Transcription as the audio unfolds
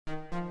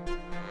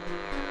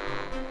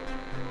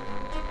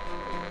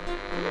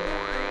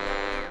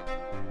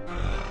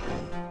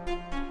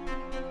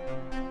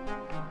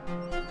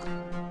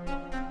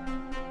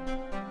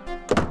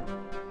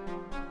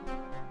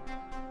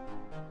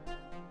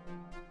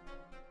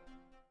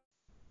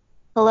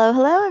Hello,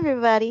 hello,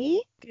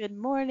 everybody. Good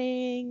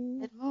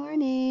morning. Good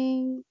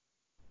morning.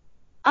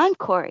 I'm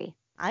Corey,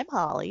 I'm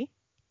Holly.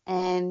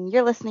 and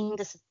you're listening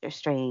to Sister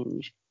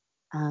Strange.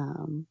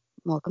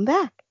 Welcome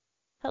back.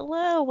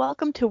 Hello,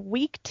 welcome to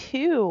week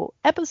 2,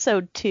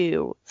 episode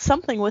 2,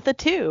 something with a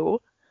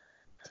 2.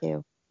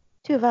 Two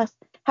of us.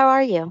 How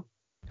are you?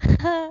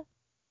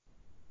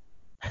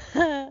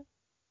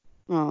 Oh,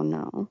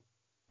 no.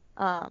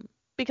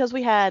 Because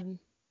we had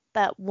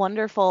that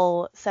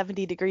wonderful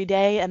 70-degree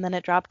day and then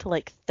it dropped to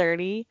like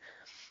 30,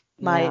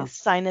 my Yeah.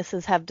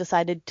 sinuses have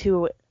decided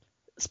to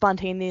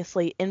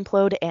spontaneously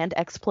implode and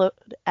explode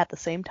at the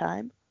same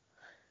time.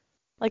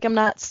 Like I'm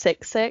not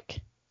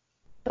sick,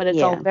 but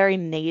it's all Yeah. very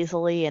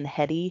nasally and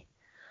heady.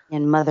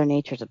 And Mother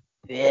Nature's a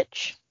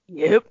bitch.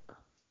 Yep.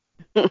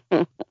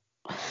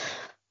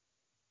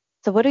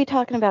 So what are we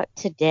talking about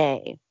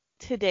today?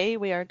 Today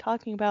we are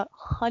talking about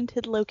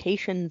haunted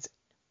locations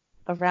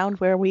around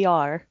where we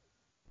are.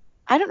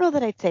 I don't know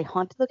that I'd say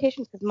haunted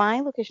locations because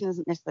my location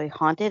isn't necessarily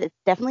haunted. It's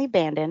definitely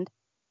abandoned.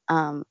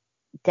 Um,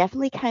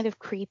 Definitely kind of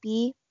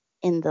creepy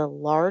in the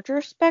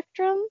larger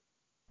spectrum.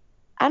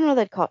 I don't know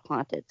that I'd call it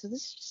haunted. So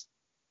this is just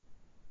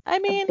I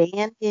mean,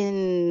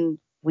 abandoned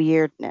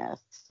weirdness.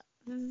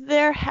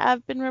 there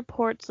have been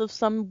reports of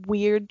some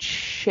weird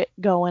shit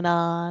going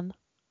on.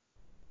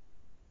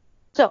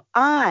 So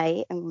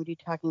I am going to be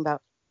talking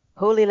about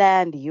Holy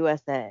Land,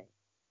 USA.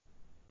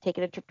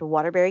 Taking a trip to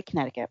Waterbury,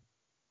 Connecticut.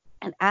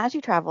 And as you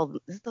travel,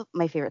 this is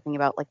my favorite thing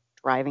about like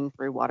driving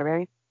through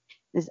Waterbury,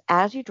 is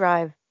as you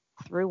drive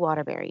through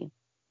Waterbury,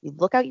 you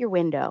look out your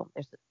window.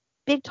 There's a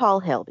big tall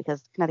hill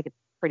because Connecticut's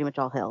pretty much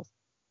all hills.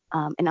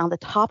 And on the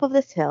top of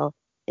this hill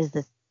is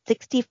this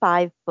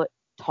 65-foot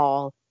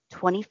tall,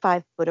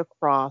 25-foot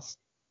across,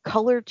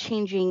 color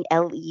changing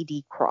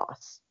LED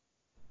cross.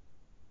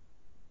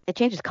 It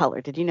changes color.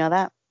 Did you know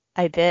that?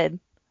 I did.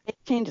 It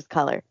changes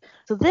color.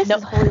 So this No,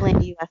 is Holy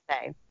Land,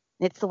 USA.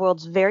 It's the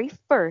world's very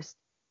first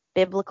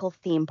biblical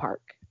theme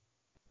park.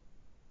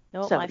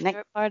 know what So my next,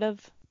 favorite part of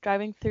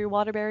driving through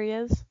Waterbury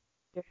is?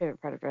 your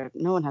favorite part of driving?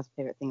 No one has a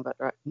favorite thing about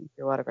driving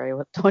through Waterbury.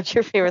 What's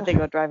your favorite thing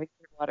about driving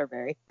through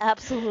Waterbury?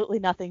 Absolutely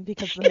nothing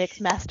because the Mix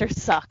Master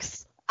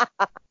sucks.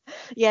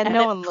 Yeah, And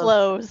it's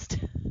closed.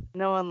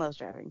 no one loves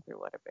driving through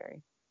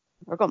Waterbury.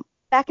 We're going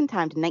back in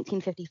time to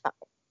 1955,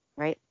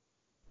 right?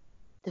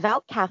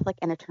 Devout Catholic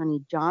and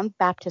attorney John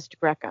Baptist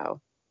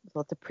Greco. So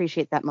let's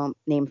appreciate that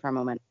name for a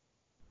moment.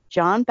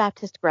 John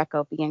Baptist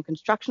Greco began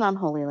construction on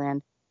Holy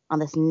Land on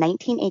this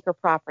 19-acre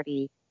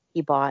property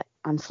he bought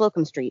on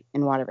Slocum Street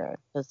in Waterbury.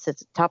 So it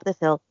sits at the top of this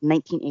hill,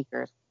 19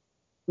 acres.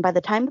 And by the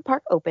time the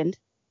park opened,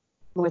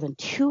 more than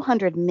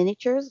 200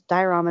 miniatures,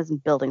 dioramas,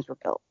 and buildings were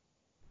built.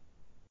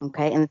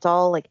 Okay, and it's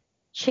all like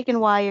chicken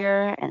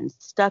wire and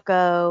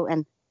stucco,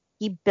 and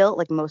he built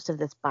like most of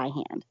this by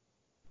hand.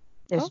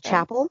 There's a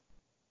chapel.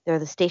 There are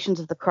the Stations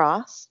of the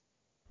Cross,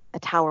 a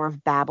Tower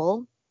of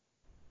Babel,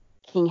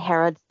 King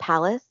Herod's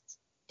Palace,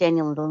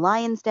 Daniel and the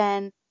Lion's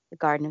Den, the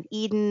Garden of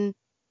Eden,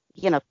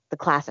 the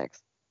classics.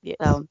 Yes.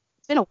 So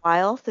it's been a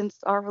while since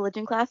our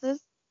religion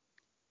classes.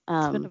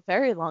 It's been a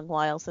very long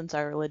while since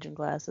our religion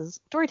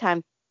classes. Story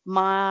time.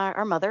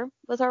 Our mother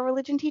was my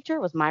religion teacher,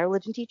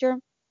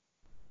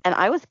 and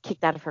I was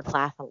kicked out of her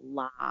class a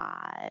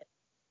lot.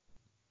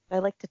 I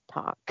like to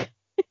talk.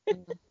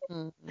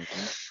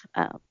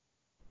 Mm-hmm.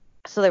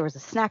 So there was a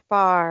snack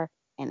bar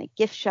and a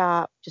gift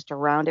shop just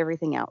around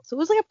everything else. So it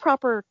was like a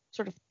proper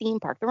sort of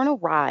theme park. There were no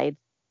rides.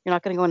 You're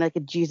not going to go on like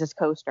a Jesus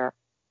coaster,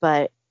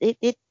 but it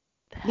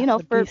That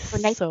would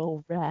be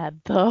so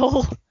rad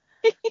though.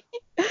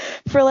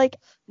 for like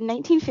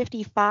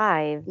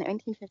 1955,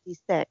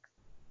 1956,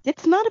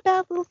 it's not a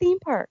bad little theme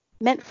park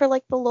meant for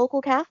like the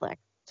local Catholic.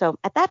 So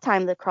at that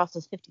time, the cross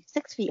was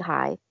 56 feet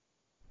high,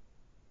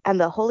 and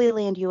the Holy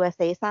Land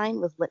USA sign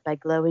was lit by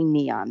glowing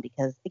neon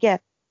because, again,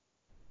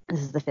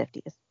 this is the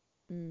 50s.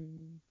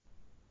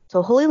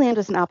 So Holy Land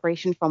was in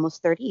operation for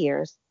almost 30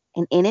 years,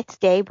 and in its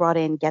day brought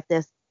in, get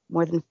this,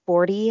 more than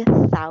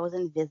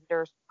 40,000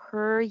 visitors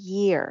per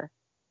year.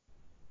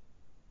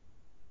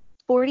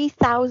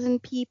 40,000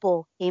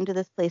 people came to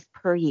this place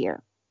per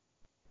year.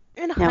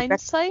 In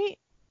hindsight,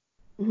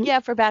 yeah,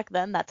 for back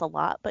then, that's a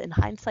lot. But in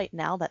hindsight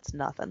now, that's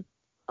nothing.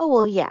 Oh,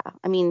 well, yeah.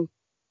 I mean,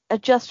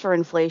 adjust for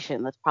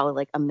inflation, that's probably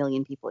like 1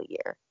 million people a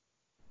year.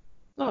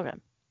 Okay.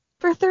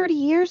 For 30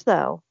 years,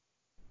 though.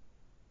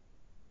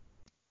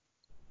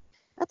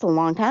 That's a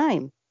long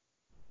time.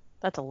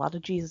 That's a lot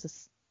of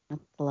Jesus.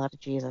 That's a lot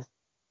of Jesus.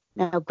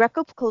 Now,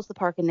 Greco closed the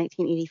park in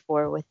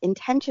 1984 with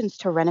intentions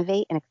to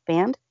renovate and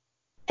expand.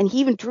 And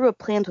he even drew up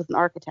plans with an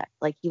architect.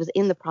 Like, he was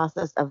in the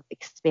process of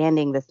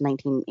expanding this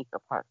 19-acre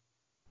park.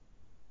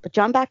 But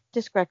John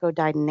Baptist Greco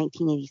died in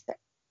 1986.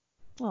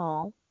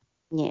 Oh.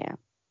 Yeah.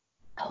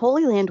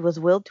 Holy Land was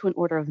willed to an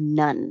order of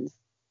nuns,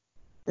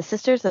 the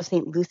Sisters of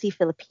St. Lucy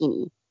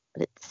Filippini,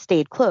 but it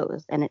stayed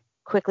closed, and it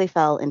quickly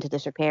fell into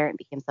disrepair and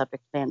became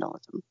subject to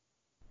vandalism.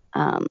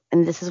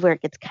 And this is where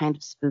it gets kind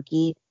of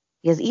spooky,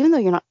 because even though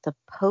you're not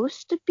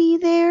supposed to be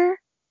there,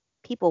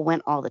 people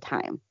went all the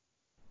time.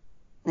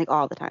 Like,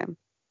 all the time.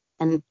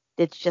 And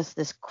it's just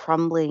this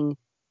crumbling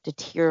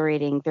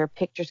deteriorating. There are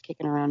pictures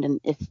kicking around, and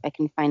if I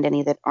can find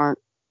any that aren't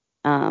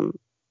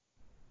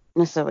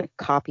necessarily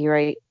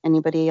copyright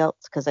anybody else,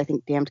 because I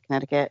think Damned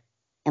Connecticut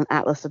and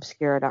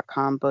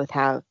atlasobscura.com both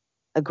have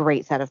a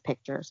great set of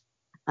pictures.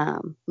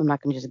 I'm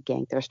not going to just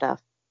gank their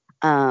stuff.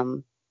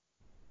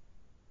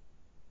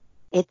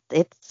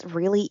 It's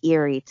really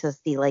eerie to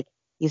see like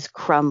these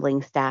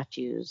crumbling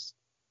statues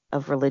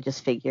of religious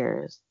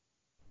figures,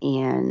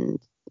 and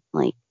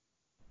like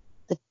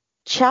the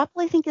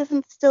chapel I think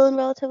isn't still in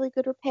relatively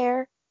good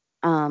repair.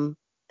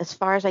 As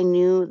far as I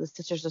knew, the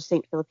Sisters of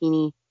St.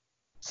 Philippine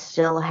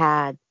still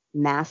had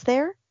mass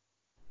there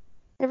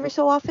every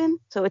so often,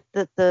 so it's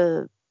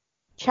the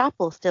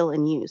chapel is still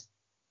in use.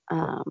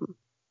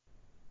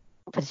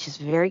 But it's just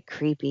very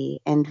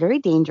creepy and very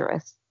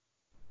dangerous.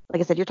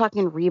 Like I said, you're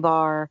talking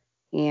rebar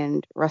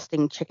and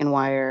rusting chicken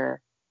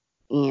wire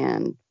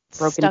and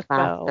broken Stucco.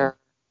 plaster.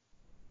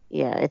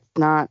 Yeah, it's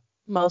not.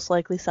 Most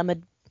likely some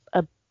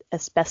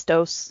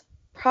asbestos.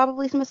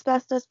 Probably some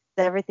asbestos.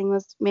 Everything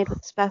was made with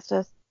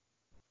asbestos.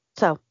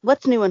 So,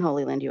 what's new in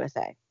Holy Land,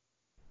 USA?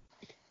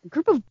 A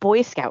group of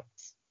Boy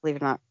Scouts, believe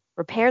it or not,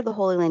 repaired the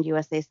Holy Land,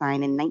 USA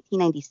sign in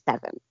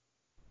 1997.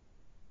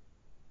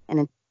 And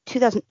in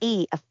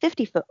 2008, a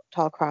 50-foot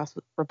tall cross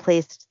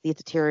replaced the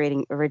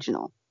deteriorating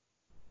original.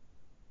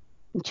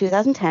 In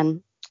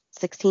 2010,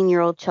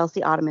 16-year-old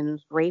Chelsea Ottoman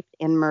was raped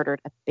and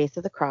murdered at the base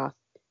of the cross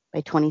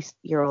by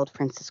 20-year-old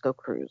Francisco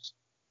Cruz.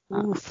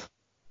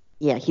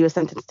 Yeah, he was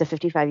sentenced to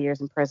 55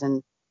 years in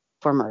prison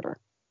for murder.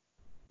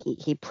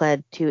 He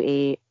pled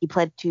guilty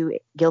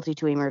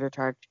to a murder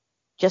charge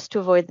just to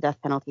avoid the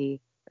death penalty,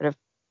 or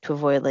to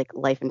avoid like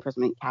life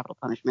imprisonment, capital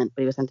punishment.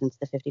 But he was sentenced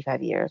to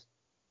 55 years.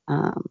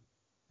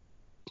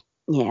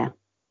 Yeah,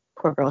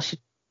 poor girl. She's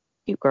a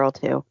cute girl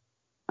too.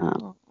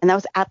 And that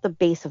was at the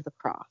base of the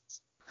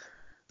cross,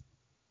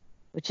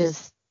 which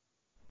is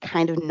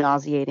kind of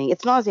nauseating.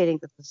 It's nauseating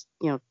that this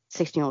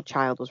 16-year-old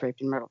child was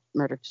raped and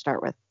murdered to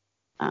start with.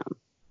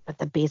 At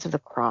the base of the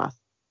cross.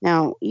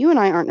 Now, you and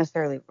I aren't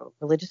necessarily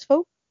religious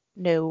folk.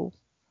 No.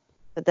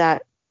 But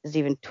that is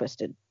even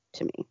twisted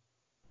to me.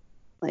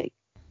 Like,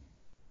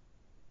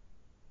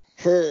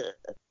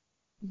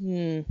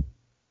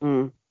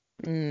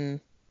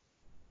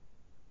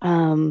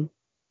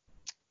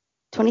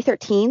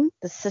 2013,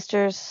 the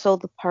sisters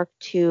sold the park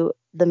to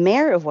the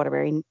mayor of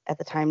Waterbury at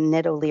the time,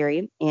 Ned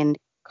O'Leary, and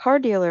car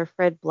dealer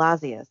Fred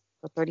Blasius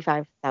for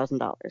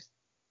 $35,000.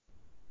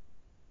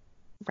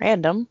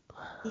 Random.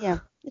 Yeah,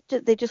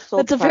 they just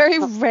sold. It's a very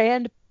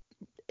random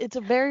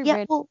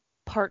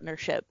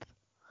partnership.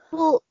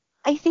 Well,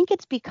 I think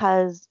it's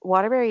because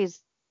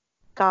Waterbury's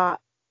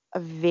got a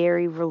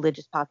very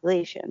religious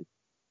population.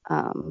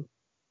 At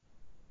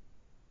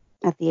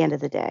the end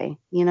of the day,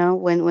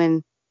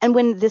 when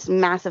this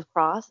massive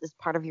cross is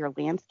part of your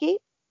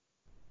landscape,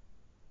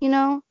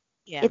 yeah,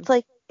 it's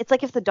like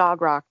if the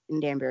dog rock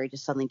in Danbury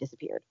just suddenly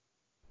disappeared.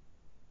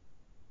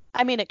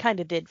 I mean, it kind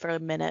of did for a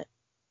minute.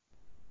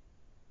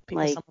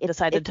 Because someone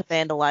decided to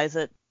vandalize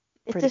it.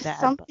 It's just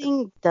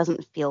something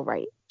doesn't feel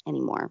right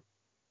anymore.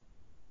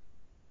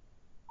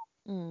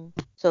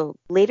 So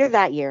later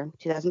that year,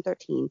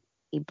 2013,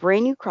 a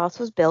brand new cross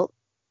was built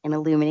and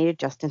illuminated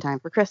just in time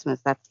for Christmas.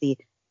 That's the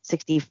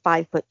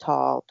 65-foot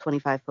tall,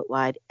 25-foot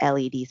wide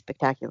LED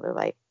spectacular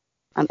light.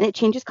 And it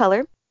changes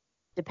color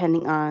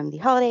depending on the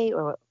holiday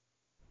or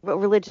what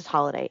religious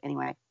holiday,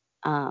 anyway,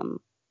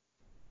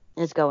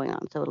 is going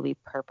on. So it'll be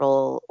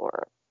purple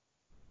or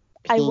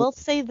pink. I will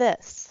say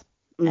this,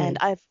 and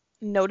I've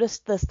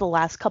noticed this the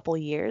last couple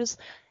of years.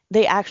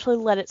 They actually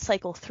let it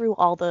cycle through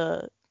all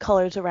the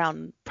colors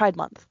around Pride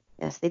Month.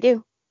 Yes, they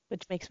do.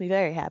 Which makes me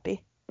very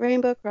happy.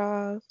 Rainbow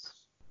Cross.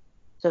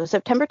 So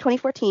September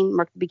 2014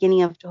 marked the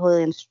beginning of Holy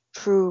Land's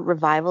true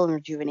revival and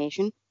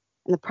rejuvenation,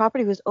 and the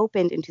property was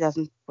opened in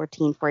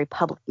 2014 for a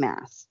public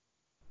mass.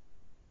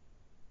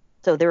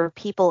 So there were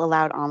people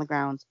allowed on the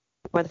grounds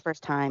for the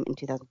first time in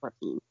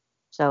 2014.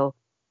 So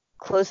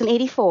closed in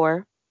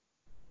 1984,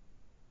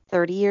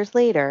 30 years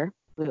later,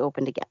 we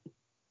opened again.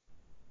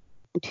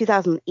 In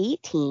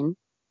 2018,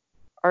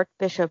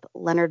 Archbishop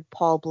Leonard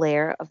Paul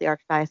Blair of the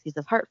Archdiocese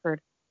of Hartford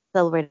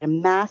celebrated a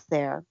mass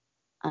there,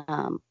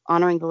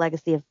 honoring the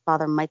legacy of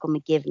Father Michael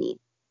McGivney,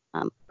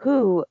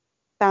 who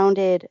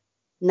founded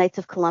Knights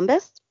of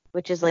Columbus,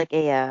 which is like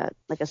a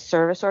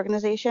service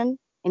organization,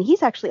 and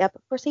he's actually up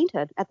for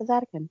sainthood at the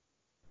Vatican.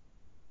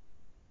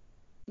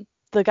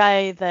 The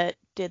guy that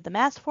did the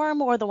mass for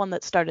him, or the one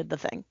that started the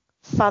thing?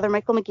 Father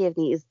Michael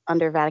McGivney is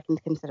under Vatican's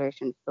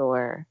consideration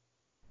for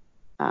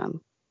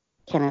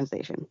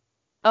canonization.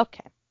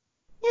 Okay.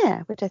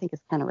 Yeah, which I think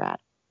is kind of rad.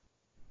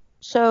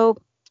 So,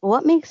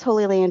 what makes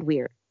Holy Land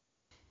weird?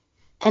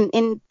 And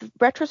in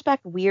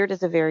retrospect, weird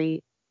is a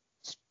very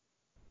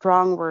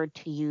strong word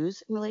to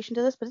use in relation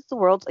to this, but it's the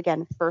world's,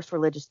 again, first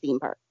religious theme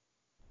park.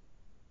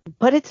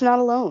 But it's not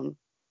alone.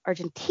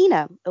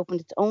 Argentina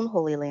opened its own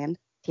Holy Land,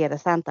 Tierra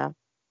Santa,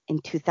 in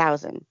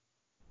 2000.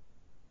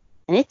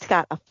 And it's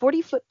got a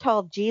 40-foot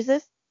tall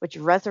Jesus, which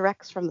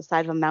resurrects from the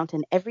side of a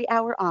mountain every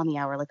hour on the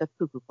hour like a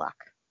cuckoo clock.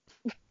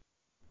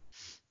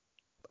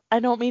 I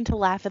don't mean to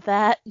laugh at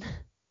that.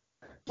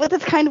 But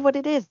that's kind of what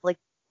it is. Like,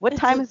 what It's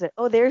time a- is it?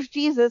 Oh, there's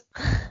Jesus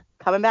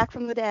coming back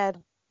from the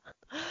dead,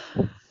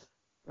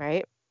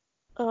 right?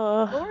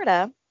 uh,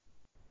 Florida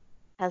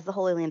has the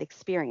Holy Land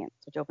Experience,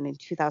 which opened in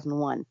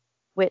 2001,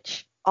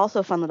 which,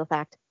 also fun little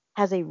fact,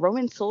 has a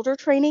Roman soldier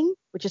training,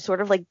 which is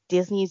sort of like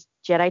Disney's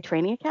Jedi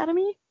Training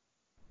Academy.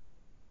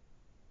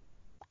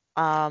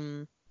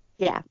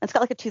 Yeah, it's got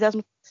like a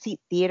 2,000 seat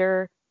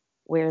theater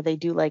where they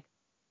do like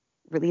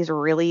these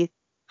really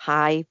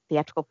high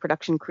theatrical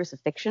production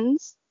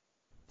crucifixions.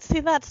 see,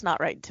 that's not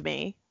right to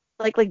me.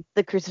 Like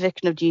the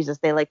crucifixion of Jesus,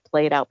 they like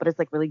play it out, but it's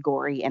like really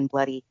gory and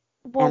bloody.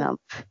 Well,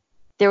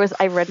 And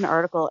I read an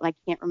article, and I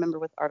can't remember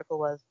what the article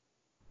was,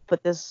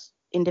 but this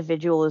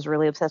individual is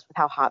really obsessed with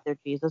how hot their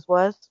Jesus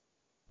was.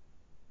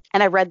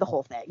 And I read the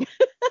whole thing.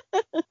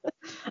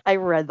 I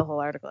read the whole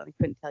article, and I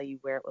couldn't tell you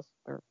where it was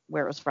or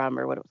where it was from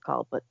or what it was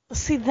called, but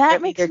see,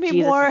 that makes me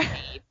Jesus more. is a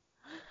babe.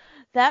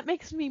 That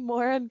makes me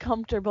more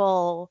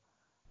uncomfortable.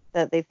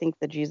 That they think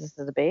that Jesus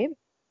is a babe.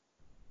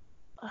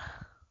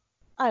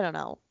 I don't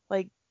know.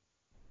 Like,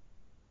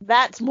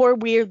 that's more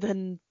weird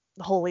than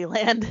Holy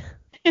Land.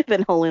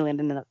 Than Holy Land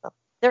in and of itself.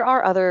 There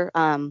are other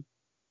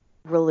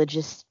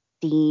religious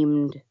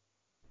themed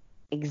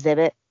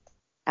exhibits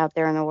out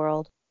there in the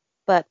world,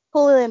 but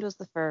Holy Land was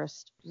the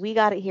first. We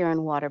got it here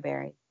in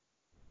Waterbury.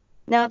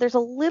 Now there's a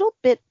little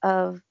bit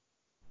of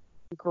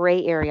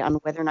gray area on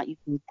whether or not you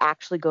can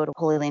actually go to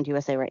Holy Land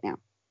USA right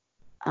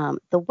now.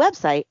 The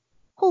website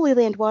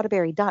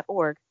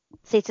holylandwaterbury.org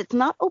states it's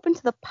not open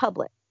to the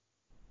public,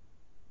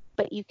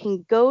 but you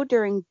can go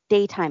during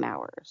daytime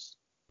hours.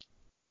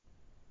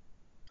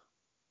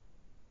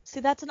 See,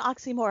 that's an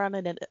oxymoron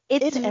in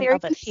It's and very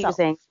of itself.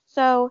 confusing.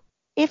 So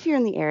if you're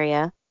in the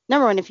area,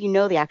 number one, if you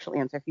know the actual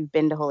answer, if you've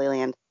been to Holy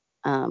Land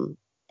and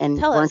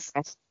Tell weren't us.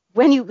 arrested,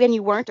 when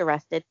you weren't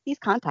arrested, please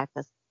contact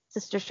us,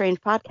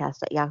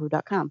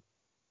 sisterstrangepodcast@yahoo.com.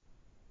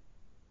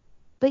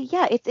 But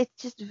yeah, it's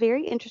just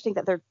very interesting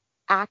that they're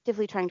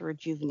actively trying to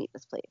rejuvenate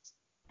this place.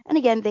 And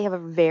again, they have a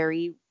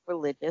very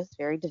religious,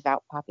 very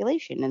devout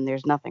population, and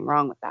there's nothing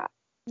wrong with that.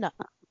 No.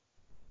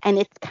 And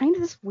it's kind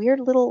of this weird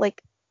little,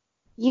 like,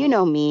 you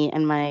know me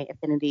and my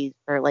affinities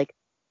for like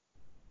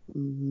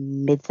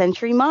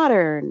mid-century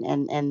modern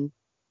and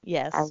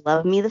Yes. I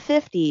love me the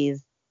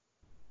 50s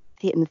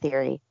in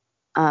theory.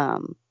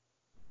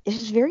 It's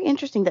just very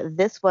interesting that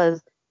this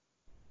was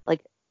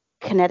like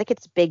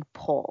Connecticut's big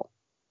pull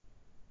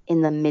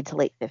in the mid to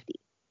late 50s.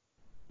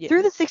 Yeah.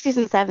 Through the 60s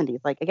and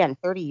 70s, like again,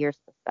 30 years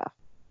of stuff.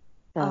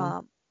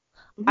 So,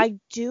 I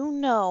do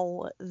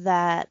know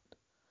that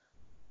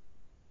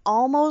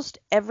almost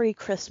every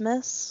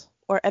Christmas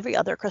or every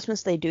other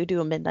Christmas they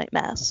do a midnight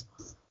mass.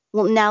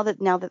 well, now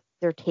that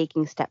they're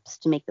taking steps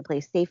to make the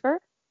place safer,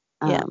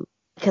 Yeah.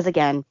 because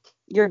again,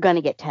 you're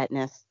gonna get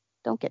tetanus.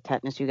 Don't get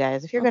tetanus, you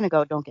guys. If you're gonna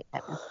go, don't get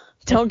tetanus.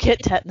 Don't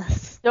get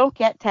tetanus. Don't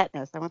get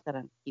tetanus. I want that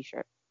on a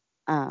t-shirt.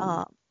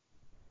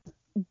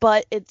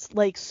 But it's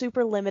like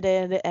super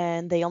limited,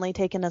 and they only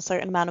take in a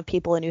certain amount of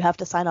people, and you have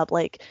to sign up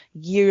like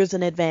years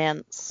in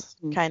advance,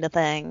 kind of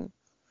thing.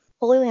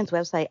 Holy Land's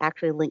website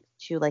actually links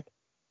to like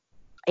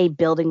a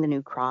building the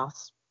new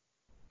cross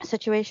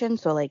situation.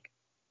 So like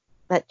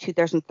that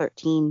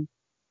 2013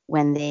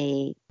 when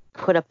they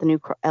put up the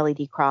new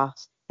LED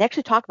cross, they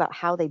actually talk about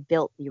how they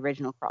built the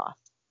original cross.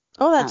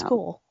 Oh, that's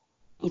cool.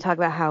 You talk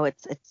about how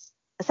it's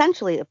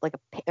essentially like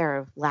a pair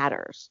of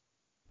ladders.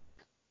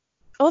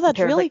 Oh, that's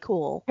really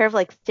cool. A pair of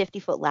like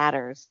 50-foot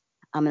ladders,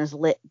 and it's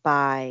lit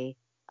by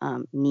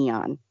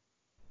neon.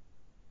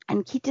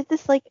 And he did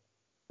this like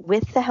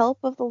with the help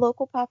of the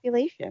local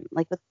population.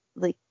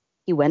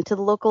 He went to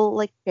the local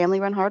like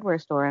family-run hardware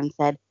store and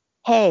said,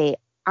 "Hey,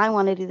 I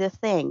want to do this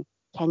thing.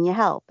 Can you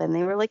help?" And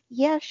they were like,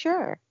 "Yeah,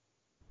 sure."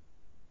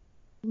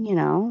 You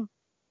know,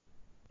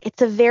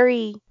 it's a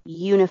very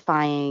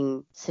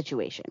unifying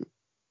situation.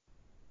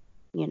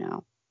 You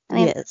know, and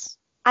yes.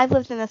 I've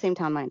lived in the same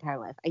town my entire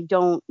life. I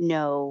don't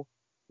know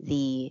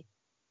the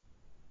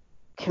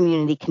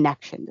community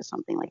connection to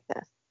something like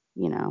this,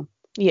 you know?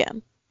 Yeah.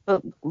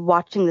 But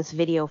watching this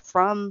video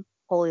from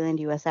Holy Land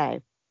USA,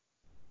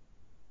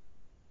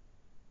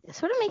 it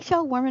sort of makes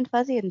y'all warm and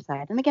fuzzy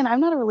inside. And again,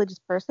 I'm not a religious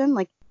person.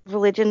 Like,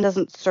 religion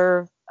doesn't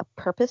serve a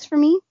purpose for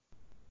me,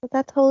 but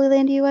that's Holy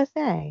Land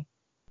USA.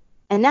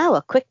 And now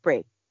a quick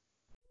break.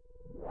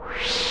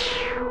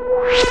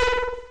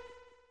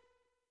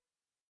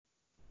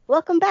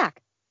 Welcome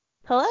back.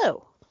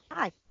 Hello.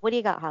 Hi. What do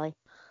you got, Holly?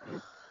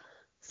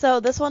 So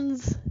this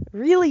one's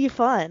really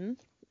fun.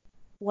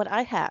 What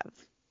I have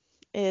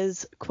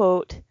is,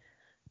 quote,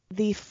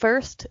 the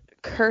first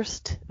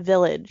cursed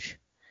village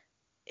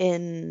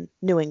in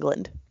New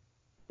England.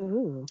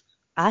 Ooh.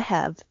 I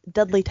have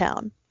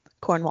Dudleytown,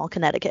 Cornwall,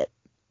 Connecticut.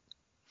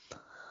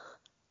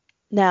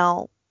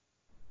 Now,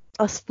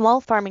 a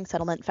small farming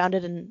settlement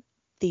founded in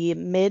the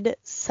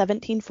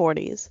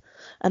mid-1740s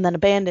and then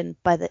abandoned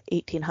by the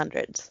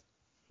 1800s.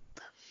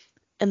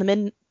 In the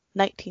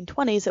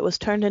mid-1920s, it was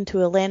turned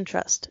into a land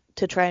trust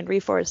to try and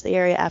reforest the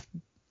area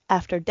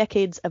after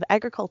decades of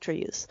agriculture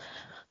use.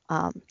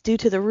 Due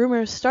to the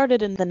rumors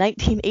started in the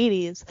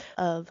 1980s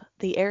of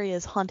the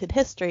area's haunted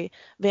history,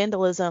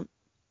 vandalism,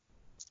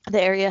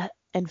 the area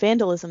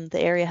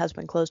has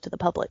been closed to the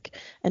public,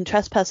 and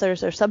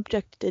trespassers are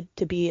subjected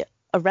to be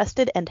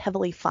arrested and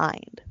heavily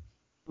fined.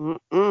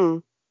 Don't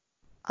do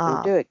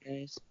it,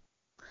 guys.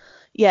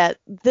 Yeah,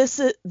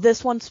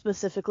 this one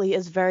specifically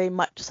is very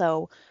much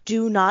so.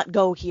 Do not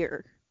go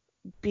here,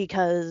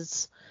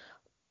 because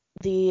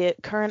the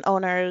current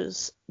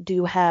owners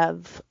do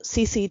have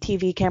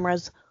CCTV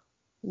cameras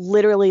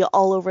literally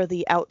all over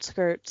the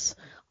outskirts.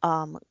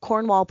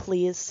 Cornwall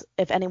police,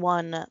 if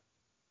anyone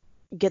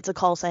gets a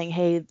call saying,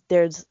 hey,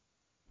 there's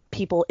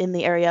people in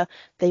the area,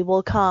 they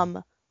will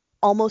come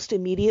almost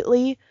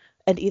immediately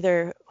and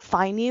either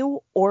fine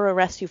you or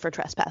arrest you for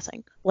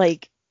trespassing.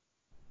 Like,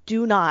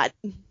 do not,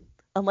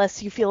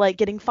 unless you feel like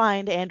getting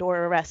fined and or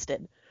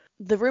arrested.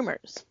 The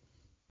rumors.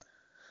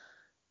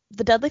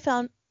 The Dudley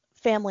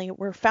family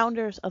were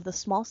founders of the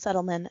small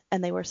settlement,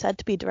 and they were said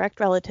to be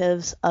direct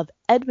relatives of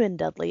Edmund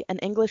Dudley, an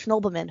English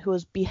nobleman who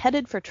was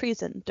beheaded for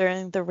treason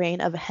during the reign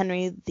of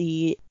Henry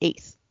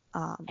VIII.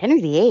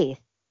 Henry VIII?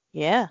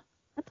 Yeah.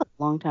 That's a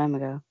long time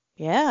ago.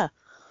 Yeah.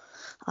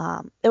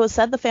 It was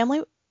said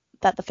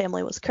that the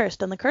family was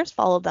cursed, and the curse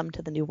followed them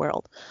to the New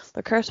World.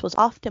 The curse was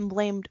often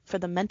blamed for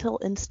the mental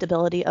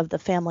instability of the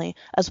family,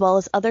 as well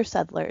as other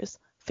settlers,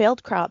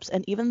 failed crops,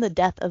 and even the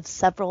death of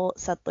several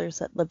settlers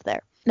that lived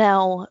there.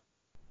 Now,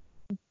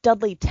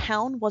 Dudley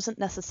Town wasn't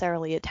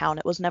necessarily a town.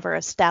 It was never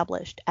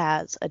established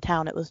as a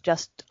town. It was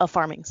just a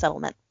farming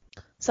settlement.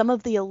 Some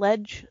of the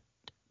alleged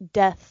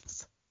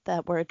deaths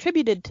that were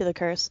attributed to the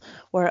curse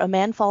were a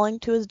man falling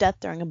to his death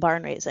during a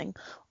barn raising,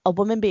 a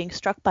woman being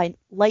struck by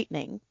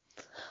lightning,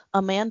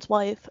 a man's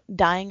wife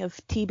dying of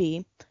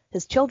TB,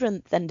 his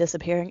children then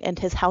disappearing, and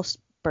his house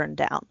burned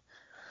down.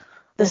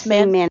 This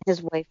man,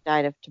 his wife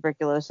died of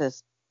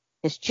tuberculosis.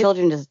 His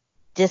children just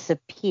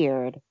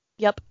disappeared.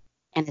 Yep.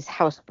 And his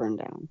house burned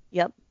down.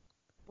 Yep.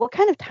 What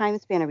kind of time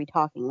span are we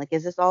talking? Like,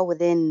 is this all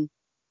within...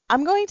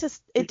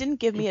 It didn't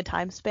give me a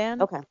time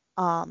span. Okay.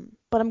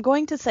 But I'm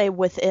going to say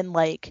within,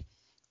 like,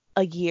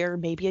 a year,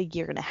 maybe a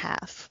year and a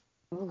half.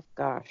 Oh,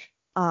 gosh.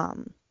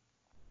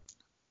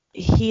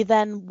 He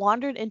then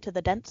wandered into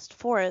the dense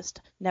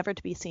forest, never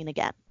to be seen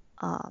again.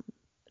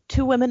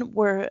 2 women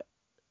were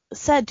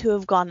said to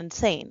have gone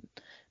insane.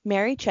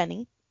 Mary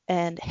Cheney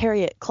and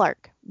Harriet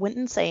Clark went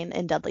insane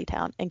in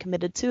Dudleytown and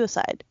committed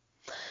suicide.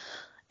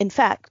 In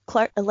fact,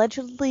 Clark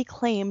allegedly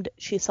claimed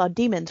she saw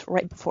demons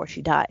right before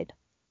she died.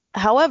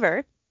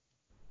 However,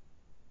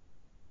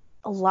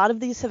 a lot of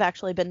these have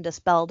actually been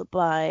dispelled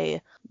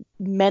by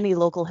many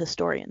local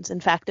historians. In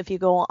fact, if you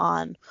go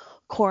on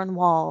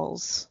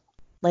Cornwall's,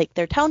 like,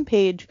 their town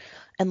page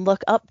and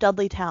look up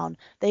Dudleytown,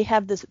 they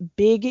have this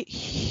big,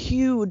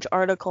 huge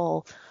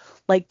article,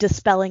 like,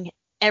 dispelling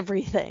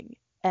everything.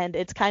 And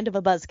it's kind of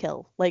a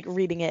buzzkill. Like,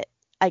 reading it,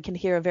 I can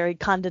hear a very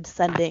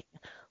condescending,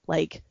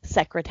 like,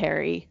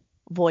 secretary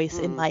voice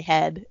in my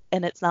head,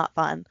 and it's not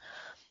fun.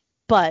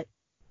 But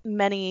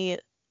many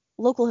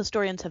local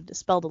historians have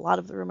dispelled a lot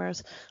of the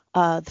rumors.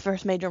 The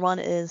first major one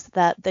is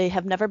that they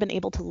have never been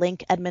able to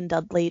link Edmund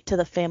Dudley to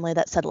the family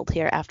that settled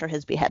here after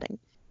his beheading.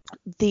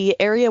 The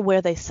area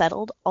where they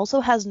settled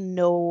also has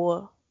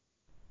no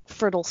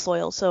fertile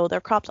soil, so their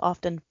crops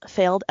often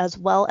failed, as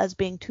well as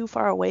being too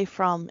far away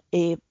from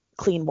a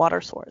clean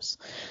water source.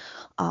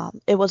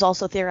 It was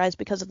also theorized,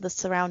 because of the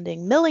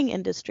surrounding milling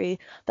industry,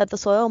 that the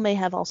soil may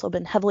have also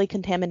been heavily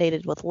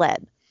contaminated with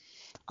lead,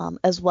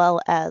 as well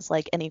as,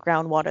 like, any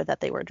groundwater that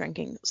they were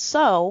drinking.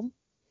 So,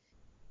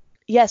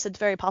 yes, it's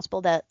very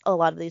possible that a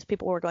lot of these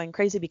people were going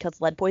crazy because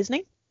of lead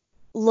poisoning.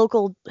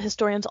 Local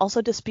historians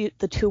also dispute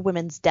the 2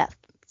 women's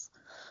deaths,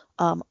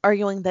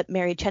 arguing that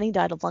Mary Cheney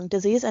died of lung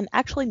disease and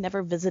actually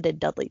never visited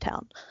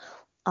Dudleytown.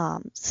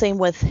 Same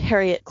with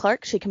Harriet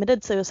Clark. She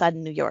committed suicide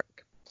in New York.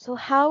 So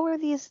how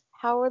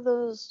are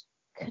those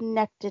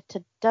connected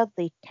to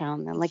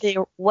Dudleytown then? Like,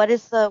 what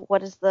is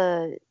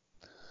the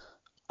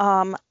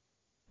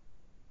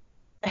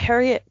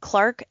Harriet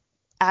Clark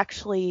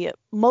actually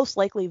most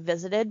likely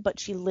visited, but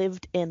she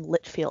lived in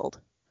Litchfield.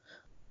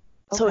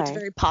 Okay. So it's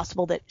very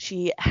possible that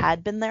she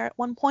had been there at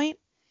one point.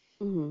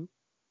 Mm-hmm.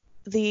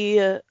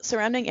 The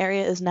surrounding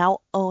area is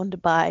now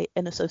owned by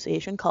an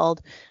association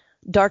called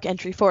Dark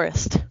Entry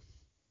Forest.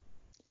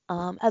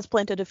 Has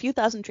planted a few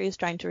thousand trees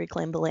trying to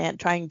reclaim the land,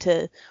 trying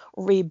to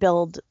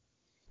rebuild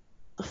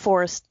the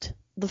forest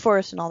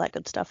and all that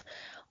good stuff.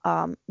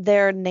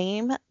 Their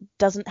name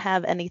doesn't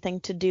have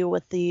anything to do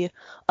with the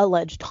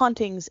alleged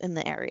hauntings in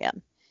the area.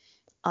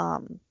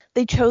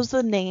 They chose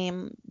the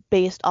name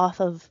based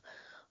off of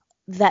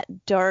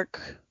that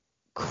dark,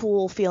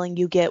 cool feeling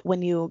you get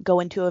when you go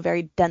into a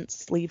very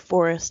densely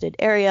forested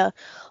area,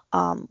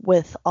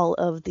 with all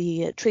of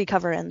the tree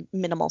cover and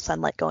minimal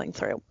sunlight going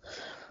through.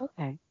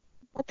 Okay.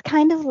 That's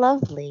kind of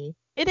lovely.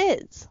 It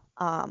is.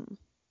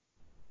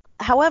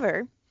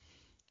 However,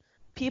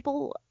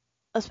 people,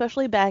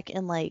 especially back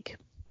in, like,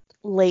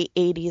 late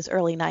 80s,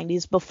 early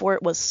 90s, before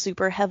it was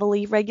super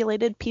heavily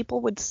regulated,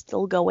 people would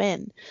still go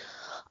in.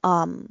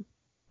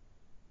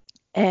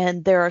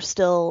 And there are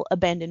still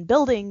abandoned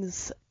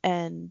buildings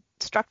and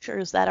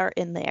structures that are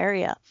in the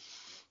area.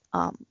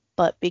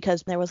 But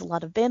because there was a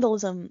lot of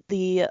vandalism,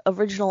 the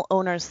original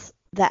owners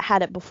that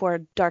had it before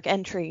dark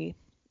entry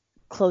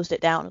closed it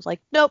down. It was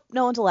like, nope,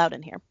 no one's allowed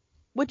in here,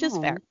 which is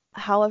fair.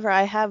 However,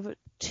 I have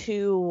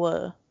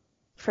two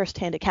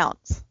first-hand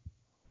accounts.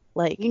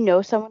 Like, You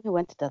know someone who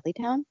went to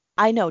Dudleytown?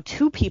 I know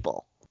two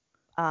people.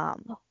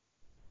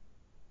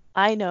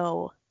 I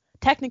know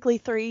technically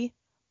three,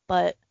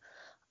 but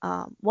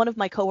one of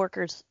my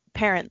coworkers'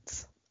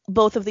 parents,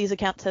 both of these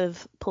accounts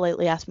have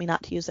politely asked me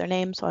not to use their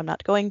name, so I'm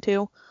not going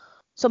to.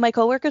 So my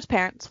coworker's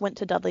parents went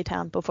to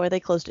Dudleytown before they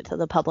closed it to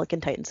the public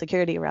and tightened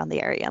security around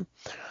the area.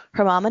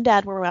 Her mom and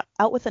dad were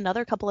out with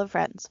another couple of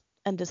friends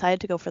and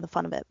decided to go for the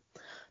fun of it.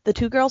 The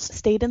two girls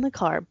stayed in the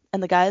car,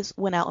 and the guys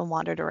went out and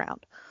wandered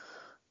around.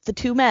 The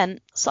two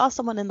men saw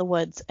someone in the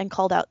woods and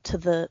called out to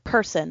the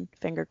person,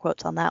 finger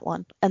quotes on that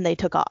one, and they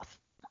took off.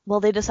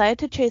 Well, they decided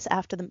to chase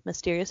after the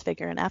mysterious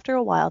figure, and after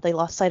a while, they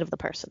lost sight of the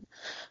person.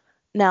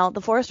 Now,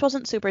 the forest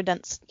wasn't super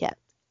dense yet,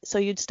 so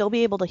you'd still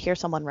be able to hear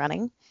someone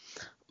running,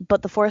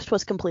 but the forest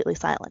was completely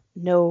silent.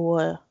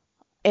 No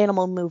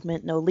animal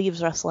movement, no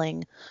leaves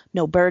rustling,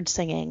 no birds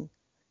singing,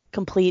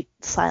 complete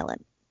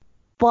silent.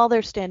 While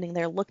they're standing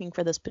there looking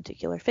for this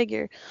particular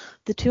figure,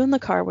 the two in the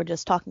car were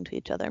just talking to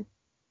each other.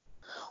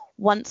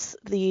 Once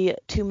the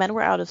two men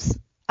were out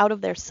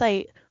of their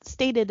sight,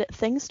 stated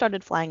things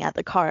started flying at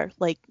the car,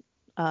 like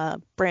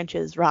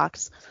branches,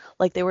 rocks,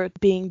 like they were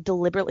being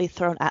deliberately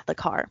thrown at the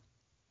car.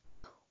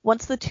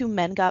 Once the two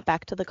men got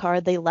back to the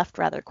car, they left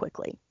rather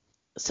quickly.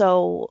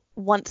 So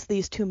once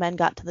these two men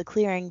got to the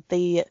clearing,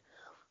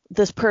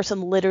 this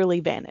person literally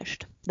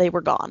vanished. They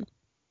were gone.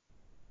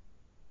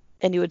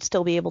 And you would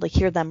still be able to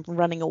hear them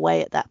running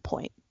away at that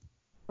point.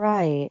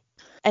 Right.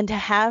 And to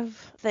have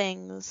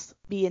things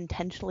be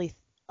intentionally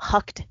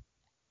hucked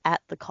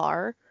at the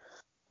car.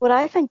 What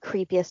I find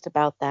creepiest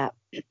about that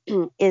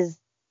is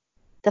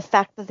the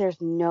fact that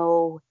there's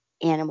no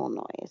animal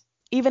noise.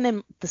 Even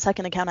in the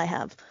second account I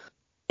have,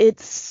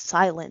 it's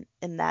silent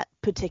in that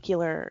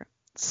particular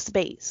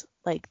space.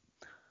 Like,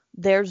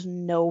 there's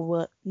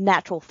no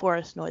natural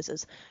forest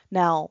noises.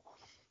 Now,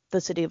 the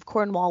city of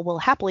Cornwall will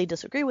happily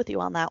disagree with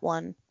you on that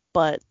one,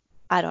 but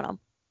I don't know.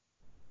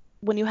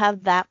 When you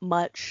have that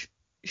much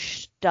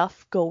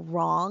stuff go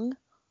wrong,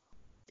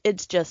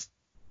 it's just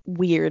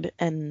weird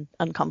and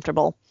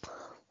uncomfortable.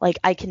 Like,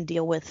 I can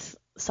deal with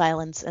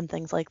silence and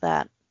things like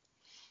that.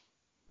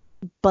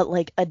 But,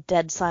 like, a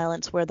dead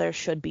silence where there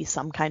should be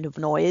some kind of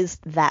noise,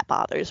 that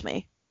bothers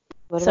me.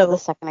 What about the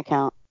second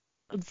account?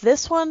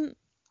 This one,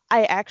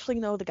 I actually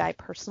know the guy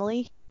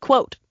personally.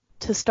 Quote,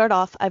 "To start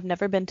off, I've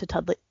never been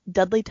to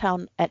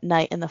Dudleytown at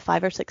night in the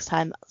 5 or 6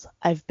 times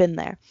I've been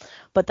there,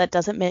 but that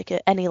doesn't make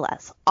it any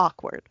less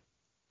awkward."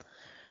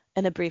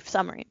 In a brief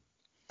summary,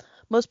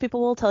 most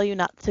people will tell you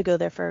not to go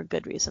there for a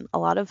good reason. A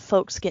lot of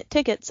folks get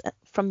tickets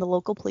from the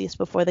local police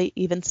before they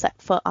even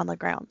set foot on the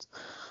grounds.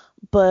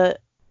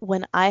 But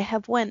when I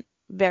have went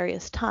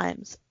various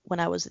times when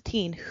I was a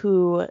teen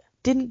who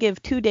didn't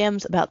give two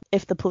damns about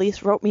if the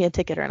police wrote me a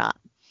ticket or not.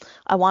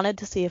 I wanted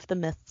to see if the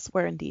myths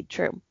were indeed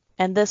true.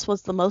 And this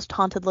was the most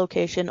haunted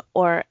location,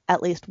 or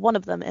at least one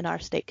of them, in our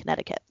state,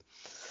 Connecticut.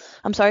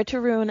 I'm sorry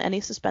to ruin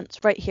any suspense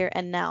right here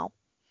and now,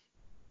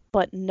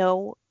 but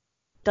no,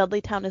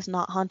 Dudleytown is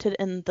not haunted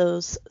in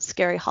those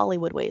scary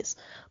Hollywood ways,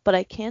 but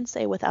I can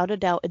say without a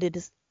doubt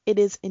it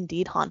is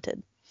indeed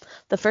haunted.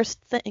 The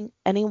first thing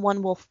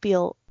anyone will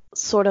feel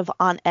sort of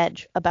on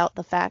edge about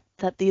the fact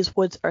that these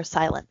woods are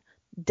silent,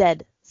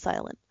 dead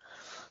silent.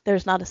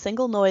 There's not a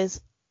single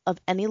noise of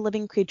any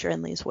living creature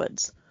in these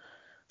woods.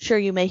 Sure,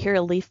 you may hear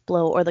a leaf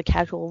blow or the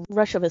casual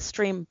rush of a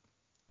stream,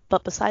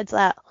 but besides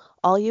that,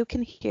 all you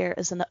can hear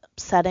is an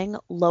upsetting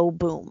low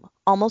boom,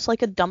 almost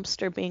like a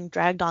dumpster being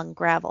dragged on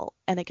gravel,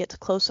 and it gets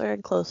closer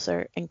and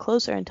closer and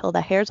closer until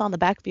the hairs on the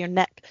back of your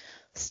neck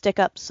stick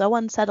up so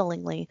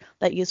unsettlingly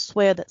that you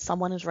swear that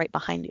someone is right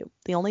behind you.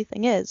 The only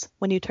thing is,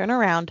 when you turn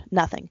around,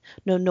 nothing.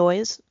 No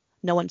noise,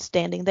 no one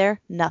standing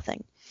there,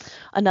 nothing.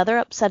 Another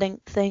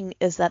upsetting thing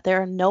is that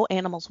there are no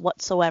animals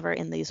whatsoever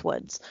in these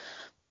woods.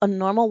 A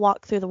normal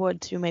walk through the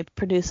woods, you may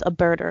produce a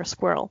bird or a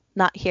squirrel.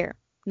 Not here.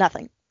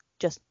 Nothing.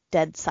 Just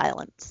dead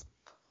silence.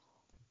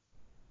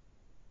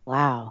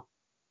 Wow.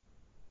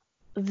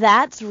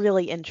 That's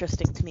really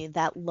interesting to me,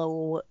 that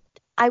low.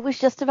 I was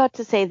just about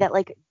to say that,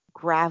 like,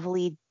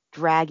 gravelly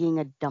dragging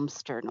a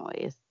dumpster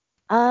noise.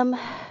 I'd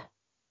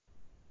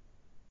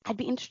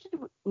be interested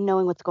in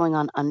knowing what's going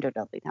on under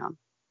Dudleytown.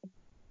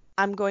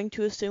 I'm going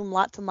to assume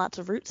lots and lots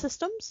of root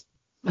systems.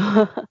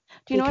 Do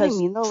you know what I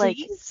mean though?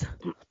 Trees?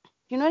 Do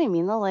you know what I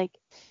mean though? Like,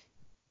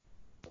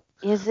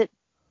 is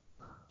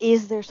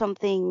there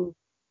something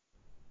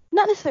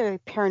not necessarily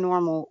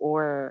paranormal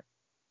or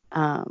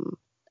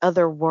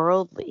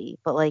otherworldly,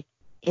 but like,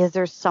 is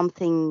there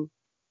something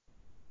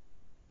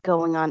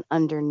going on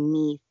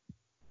underneath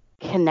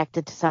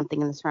connected to something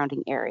in the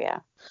surrounding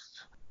area?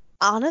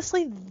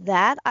 Honestly,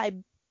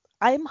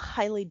 I'm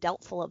highly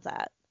doubtful of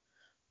that,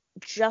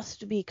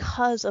 just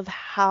because of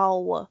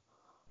how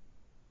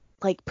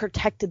like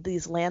protected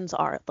these lands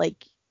are.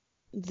 Like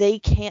they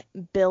can't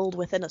build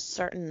within a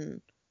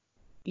certain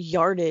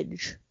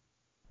yardage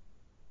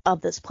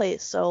of this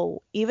place.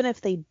 So even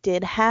if they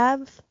did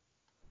have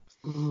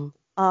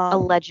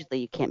allegedly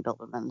you can't build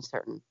within a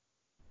certain.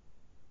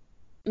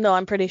 No,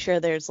 I'm pretty sure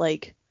there's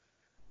like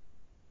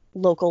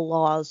local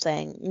laws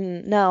saying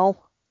no,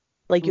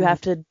 like you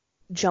have to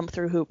jump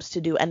through hoops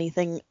to do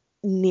anything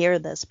near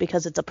this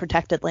because it's a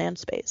protected land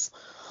space.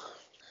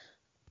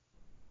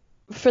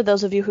 For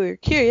those of you who are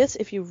curious,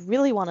 if you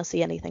really want to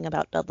see anything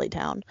about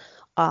Dudleytown,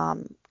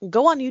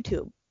 go on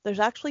YouTube. There's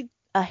actually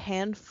a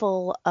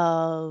handful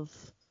of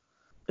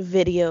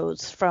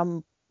videos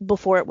from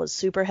before it was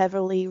super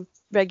heavily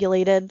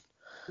regulated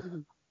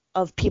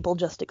of people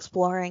just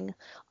exploring.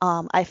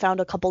 I found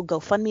a couple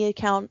GoFundMe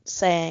accounts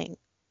saying,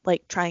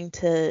 like, trying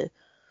to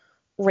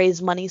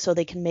raise money so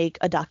they can make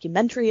a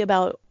documentary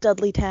about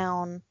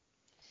Dudleytown.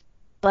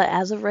 But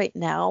as of right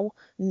now,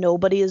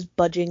 nobody is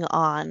budging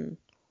on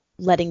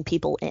letting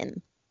people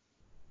in.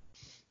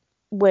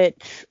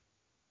 Which,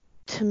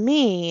 to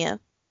me,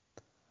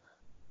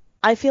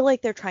 I feel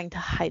like they're trying to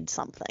hide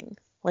something.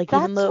 Like,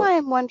 that's why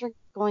I'm wondering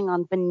what's going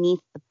on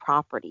beneath the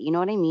property. You know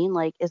what I mean?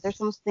 Like, is there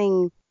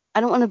something?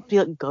 I don't want to be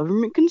like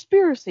government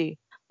conspiracy,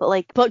 but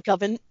like,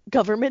 government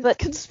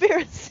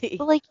conspiracy.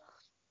 But like,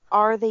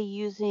 are they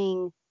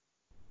using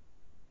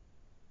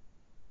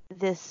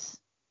this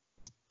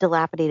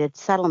dilapidated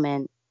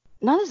settlement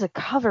not as a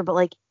cover, but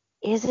like,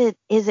 is it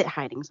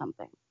hiding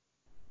something?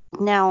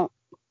 Now,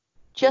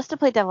 just to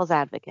play devil's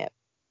advocate,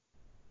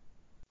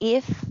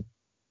 if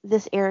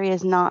this area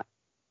is not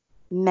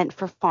meant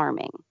for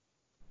farming,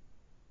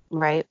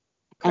 right?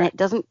 Correct. And it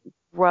doesn't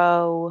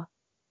grow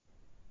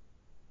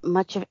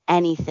much of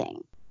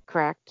anything,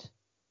 correct?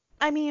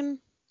 I mean,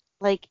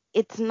 like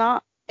it's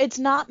not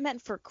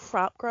meant for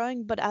crop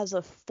growing, but as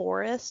a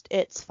forest,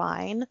 it's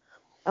fine.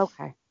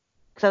 Okay.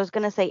 Because I was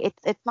going to say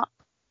it's not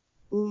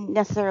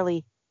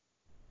necessarily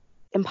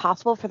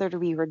impossible for there to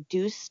be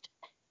reduced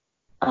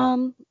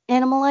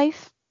animal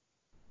life.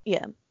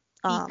 Yeah.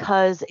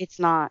 Because it's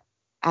not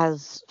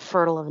as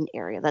fertile of an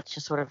area. That's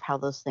just sort of how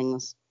those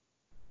things.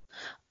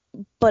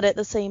 But at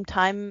the same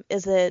time,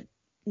 is it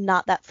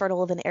not that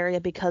fertile of an area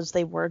because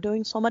they were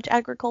doing so much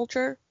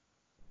agriculture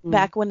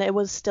back when it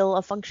was still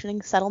a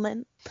functioning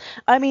settlement?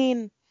 I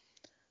mean,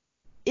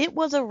 it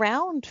was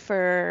around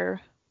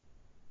for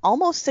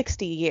almost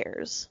 60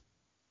 years.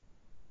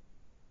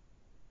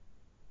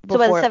 So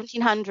by the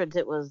 1700s,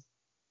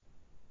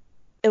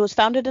 it was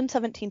founded in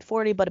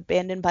 1740, but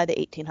abandoned by the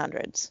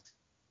 1800s.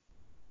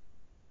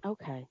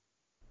 Okay.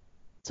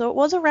 So it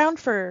was around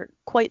for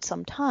quite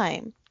some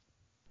time,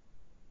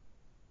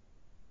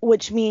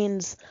 which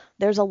means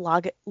there's a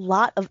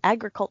lot of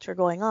agriculture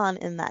going on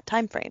in that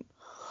time frame,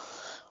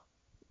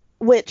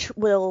 which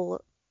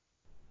will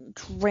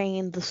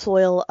drain the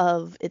soil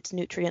of its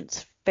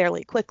nutrients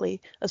fairly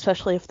quickly,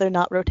 especially if they're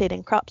not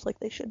rotating crops like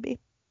they should be.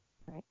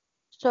 Right.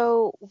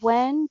 So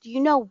do you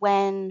know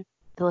when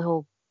the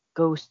whole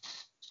ghost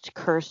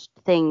curse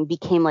thing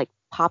became like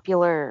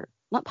popular,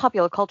 not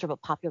popular culture,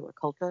 but popular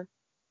culture?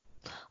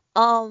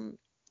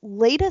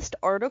 Latest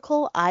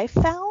article I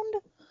found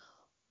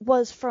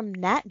was from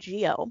Nat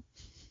Geo.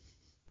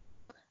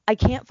 I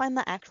can't find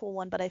the actual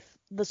one, but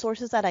the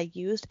sources that I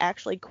used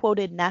actually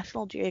quoted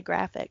National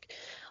Geographic.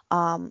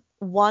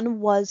 One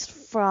was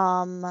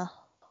from,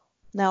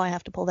 now I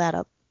have to pull that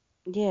up.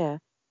 Yeah.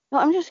 No,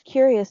 I'm just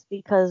curious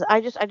because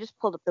I just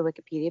pulled up the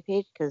Wikipedia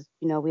page because,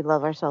 you know, we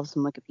love ourselves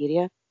some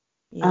Wikipedia.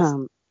 Yes.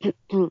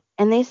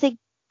 And they say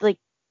like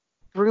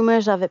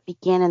rumors of it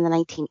began in the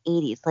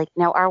 1980s. Like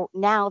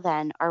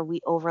are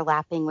we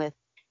overlapping with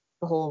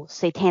the whole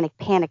satanic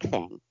panic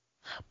thing?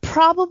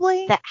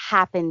 Probably. That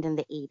happened in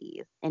the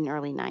 80s and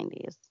early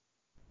 90s.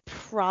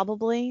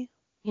 Probably.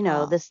 You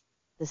know, this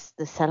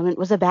settlement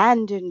was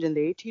abandoned in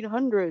the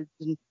 1800s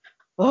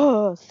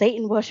and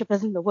Satan worship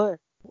is in the woods.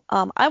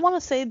 I want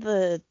to say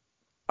the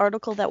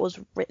article that was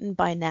written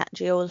by Nat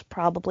Geo is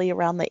probably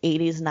around the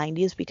 80s,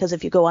 90s, because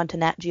if you go onto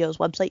Nat Geo's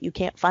website, you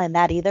can't find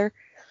that either.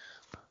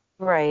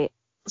 Right.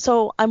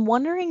 So I'm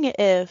wondering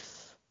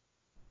if,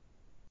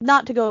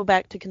 not to go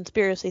back to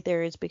conspiracy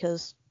theories,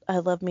 because I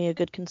love me a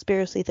good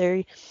conspiracy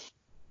theory,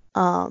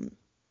 but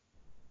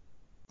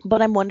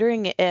I'm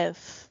wondering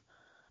if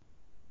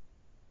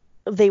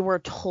they were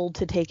told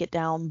to take it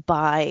down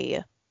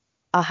by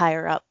a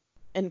higher up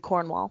in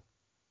Cornwall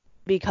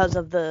because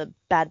of the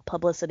bad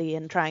publicity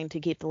and trying to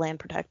keep the land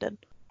protected.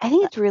 I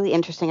think it's really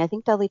interesting. I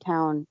think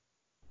Dudleytown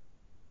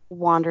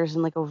wanders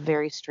in like a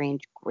very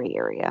strange gray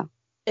area.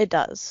 It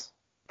does.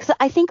 Because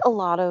I think a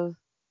lot of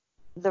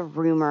the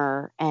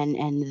rumor and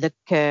the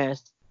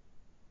curse,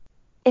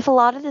 if a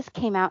lot of this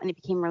came out and it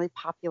became really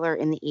popular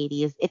in the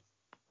 80s, it's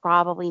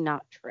probably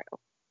not true.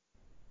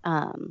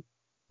 I'm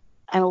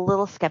a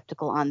little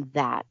skeptical on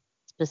that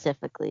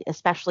specifically,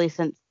 especially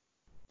since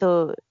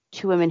the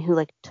two women who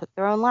like took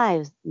their own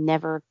lives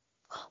never.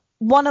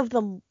 One of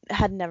them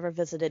had never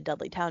visited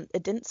Dudleytown.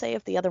 It didn't say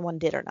if the other one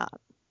did or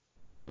not.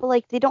 But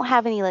like they don't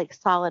have any like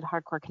solid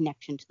hardcore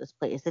connection to this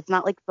place. It's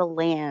not like the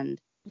land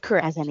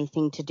Correct. has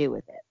anything to do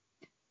with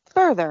it.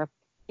 Further,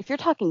 if you're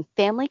talking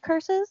family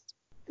curses,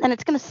 then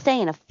it's going to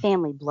stay in a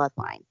family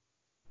bloodline,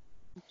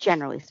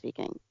 generally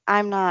speaking.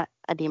 I'm not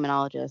a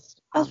demonologist.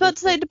 I was about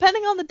to say, obviously.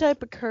 depending on the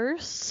type of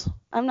curse.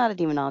 I'm not a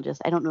demonologist.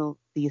 I don't know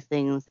these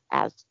things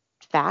as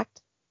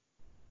fact.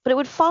 But it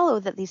would follow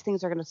that these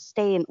things are going to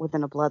stay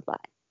within a bloodline.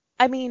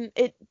 I mean,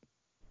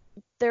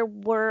 there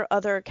were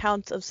other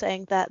accounts of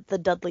saying that the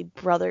Dudley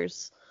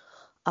brothers,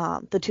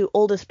 the two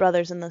oldest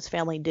brothers in this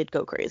family, did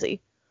go crazy.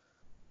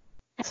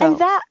 So, and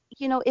that,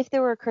 if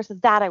there were a curse,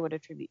 that I would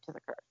attribute to the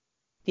curse.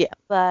 Yeah.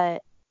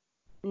 But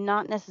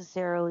not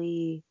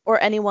necessarily.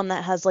 Or anyone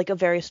that has like a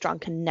very strong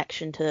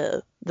connection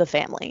to the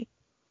family.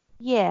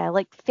 Yeah,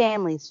 like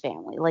family's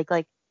family. Like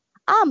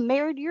I'm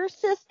married to your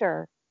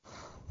sister.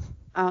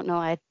 I don't know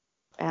why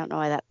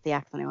that's the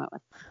accent I went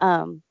with.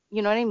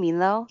 You know what I mean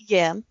though?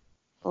 Yeah.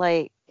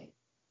 Like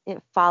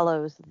it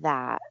follows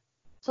that.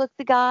 So like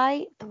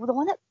the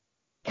one that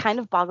kind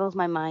of boggles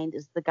my mind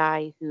is the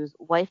guy whose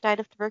wife died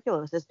of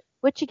tuberculosis,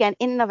 which again,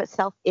 in and of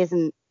itself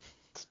isn't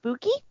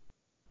spooky.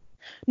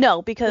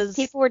 No, because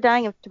people were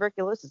dying of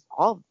tuberculosis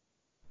all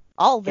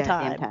the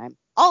time.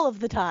 All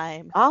of the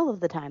time.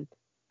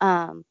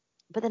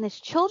 But then his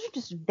children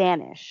just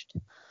vanished.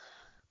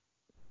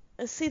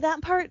 See,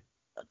 that part,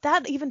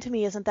 that even to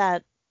me isn't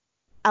that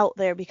out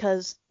there,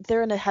 because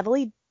they're in a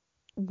heavily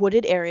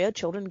wooded area.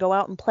 Children go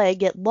out and play,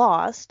 get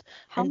lost,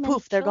 and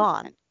poof, they're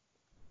gone.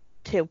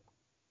 2.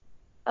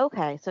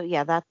 Okay, so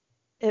yeah,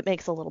 it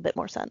makes a little bit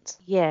more sense.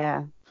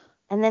 Yeah.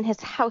 And then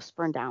his house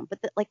burned down. But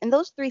and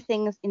those 3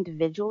 things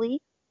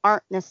individually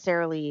aren't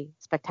necessarily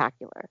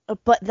spectacular.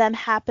 But them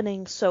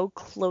happening so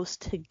close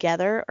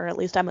together, or at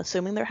least I'm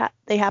assuming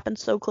they happened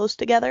so close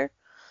together,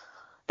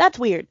 that's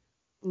weird.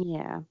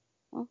 Yeah.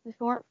 Well, if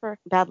it weren't for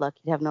bad luck,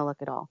 you'd have no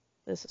luck at all.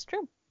 This is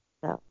true.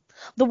 So.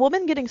 The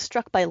woman getting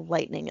struck by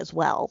lightning as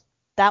well.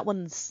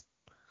 That's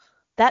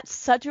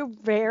such a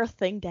rare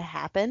thing to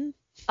happen.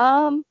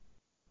 Not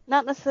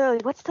necessarily.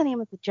 What's the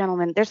name of the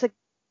gentleman? There's a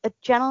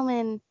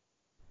gentleman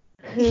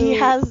who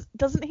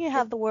doesn't he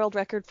have the world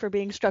record for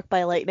being struck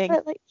by lightning?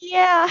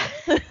 Yeah.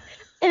 And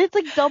it's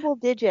like double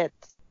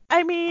digits.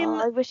 I mean,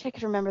 I wish I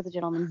could remember the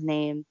gentleman's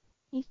name.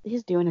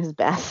 He's doing his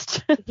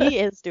best. He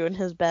is doing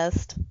his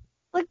best.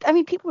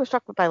 People were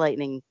struck by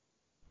lightning.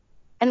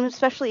 And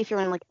especially if you're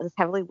in this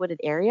heavily wooded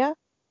area,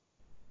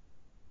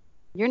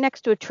 you're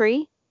next to a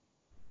tree,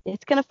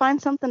 it's going to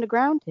find something to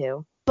ground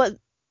to. But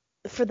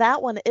for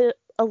that one, it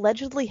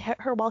allegedly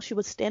hit her while she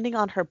was standing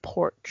on her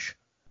porch.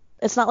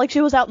 It's not like she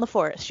was out in the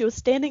forest. She was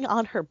standing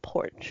on her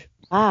porch.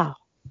 Wow.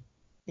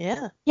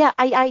 Yeah. Yeah,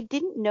 I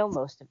didn't know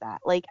most of that.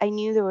 I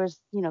knew there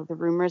was, the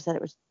rumors that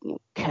it was,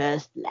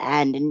 cursed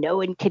land and no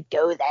one could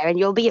go there and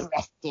you'll be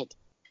arrested.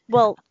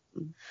 Well,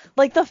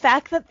 the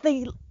fact that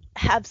they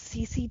have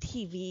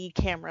CCTV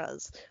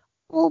cameras.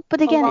 Well,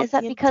 but again, is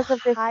that because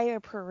of this entire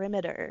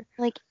perimeter?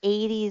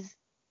 80s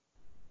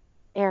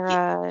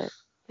era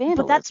vandalism?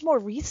 But that's more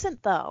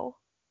recent, though.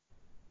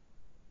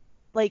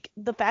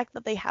 The fact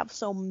that they have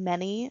so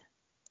many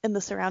in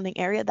the surrounding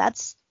area,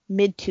 that's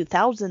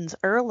mid-2000s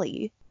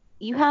early.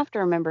 You have to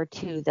remember,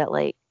 too,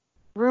 that,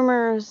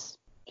 rumors,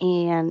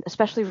 and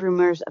especially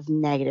rumors of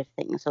negative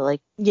things. So,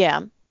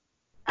 yeah.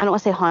 I don't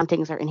want to say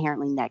hauntings are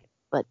inherently negative,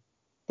 but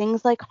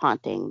things like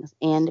hauntings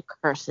and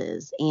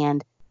curses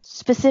and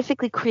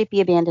specifically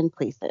creepy abandoned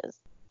places,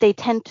 they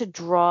tend to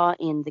draw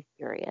in the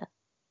curious.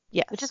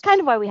 Yeah. Which is kind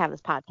of why we have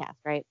this podcast,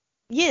 right?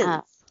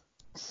 Yes.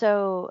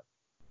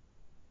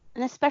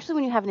 And especially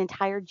when you have an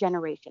entire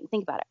generation.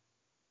 Think about it.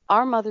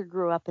 Our mother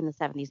grew up in the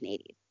 70s and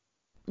 80s.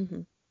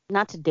 Mm-hmm.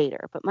 Not to date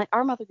her, but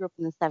our mother grew up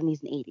in the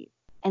 70s and 80s.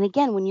 And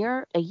again, when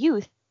you're a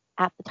youth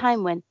at the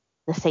time when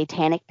the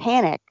satanic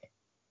panic,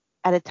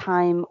 at a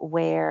time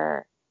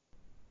where,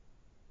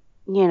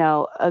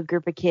 a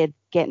group of kids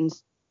getting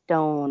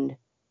stoned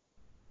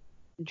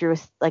drew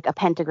a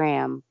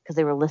pentagram because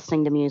they were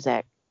listening to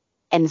music.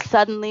 And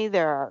suddenly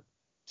there are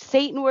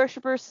Satan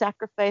worshipers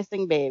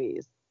sacrificing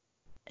babies.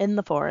 In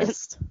the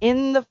forest.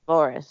 In the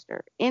forest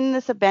or in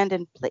this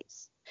abandoned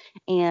place.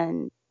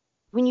 And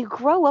when you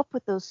grow up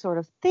with those sort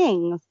of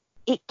things,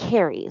 it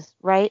carries,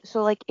 right?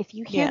 So, if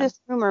you hear this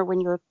rumor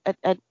when you're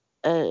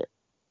a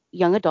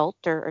young adult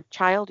or a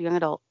child, young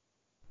adult,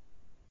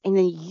 and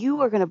then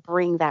you are going to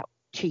bring that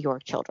to your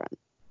children.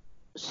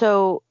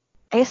 So,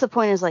 I guess the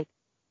point is,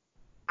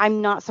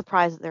 I'm not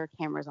surprised that there are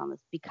cameras on this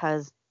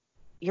because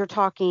you're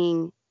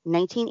talking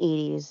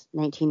 1980s,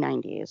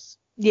 1990s.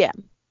 Yeah.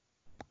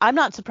 I'm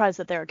not surprised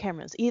that there are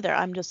cameras either.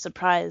 I'm just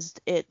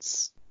surprised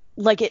it's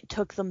it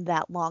took them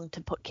that long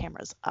to put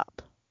cameras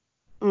up.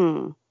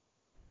 Well,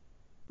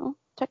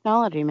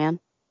 technology, man.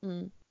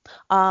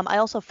 I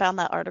also found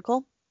that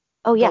article.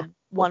 Oh, yeah.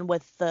 One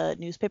with the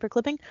newspaper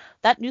clipping.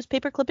 That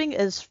newspaper clipping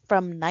is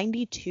from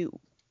 92.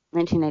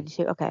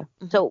 1992. Okay.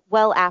 Mm-hmm. So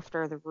well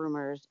after the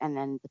rumors and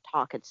then the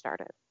talk had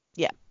started.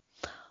 Yeah.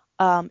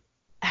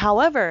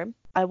 However,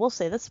 I will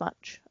say this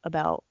much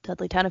about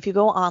Dudley Town. If you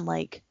go on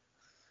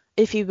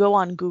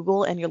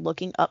Google and you're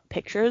looking up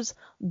pictures,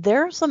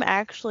 there are some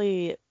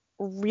actually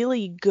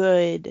really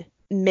good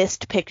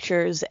mist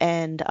pictures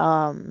and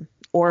Oh,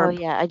 orb.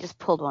 yeah. I just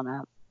pulled one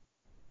up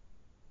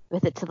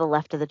with it to the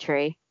left of the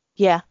tree.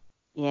 Yeah,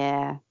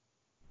 Yeah.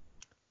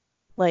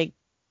 like,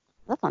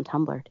 That's on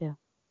Tumblr, too.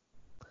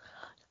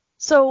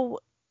 so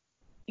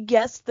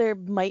yes, there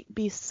might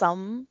be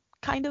some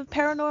kind of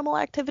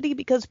paranormal activity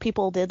because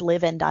people did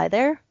live and die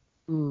there.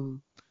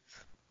 Mm.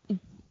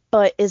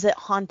 But is it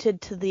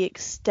haunted to the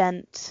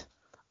extent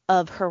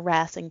of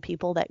harassing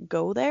people that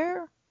go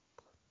there?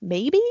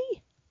 Maybe?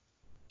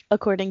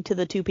 According to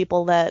the two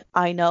people that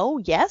I know,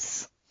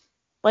 yes.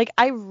 Like,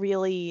 I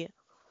really,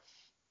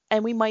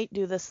 and we might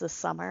do this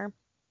summer,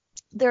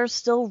 there are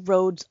still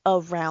roads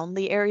around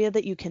the area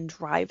that you can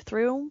drive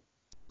through.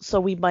 So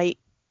we might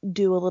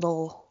do a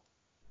little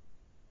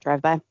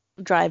Drive-by.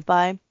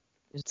 drive-by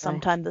Just by.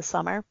 sometime this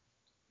summer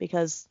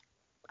because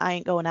I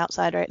ain't going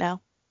outside right now.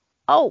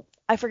 Oh,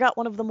 I forgot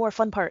one of the more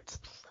fun parts.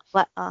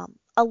 What?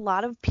 A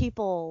lot of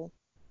people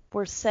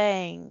were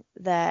saying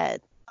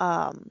that,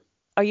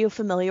 are you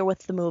familiar with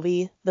the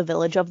movie The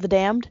Village of the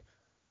Damned?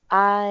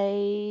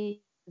 I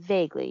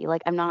vaguely,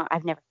 like,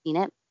 I've never seen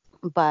it,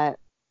 but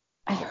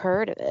I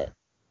heard of it.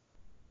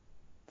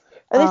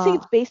 Are they saying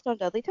it's based on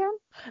Dudleytown?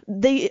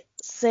 They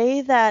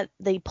say that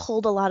they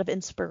pulled a lot of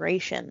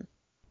inspiration.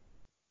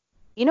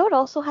 You know what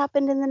also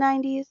happened in the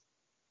 90s?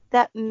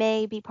 That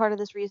may be part of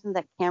this reason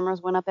that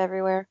cameras went up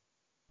everywhere.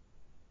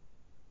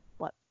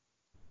 What?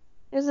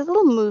 There's a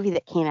little movie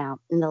that came out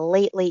in the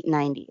late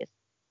 90s.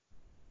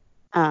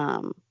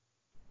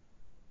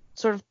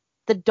 Sort of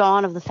the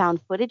dawn of the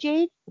found footage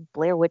age, the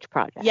Blair Witch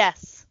Project.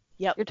 Yes.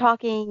 Yep. You're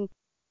talking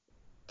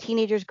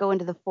teenagers go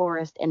into the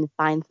forest and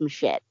find some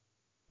shit.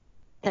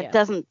 That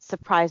doesn't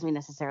surprise me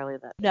necessarily.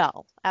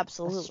 No,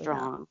 absolutely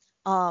strong.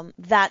 not.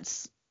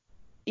 That's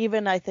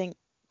even, I think,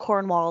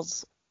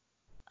 Cornwall's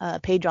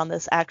page on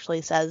this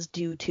actually says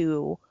due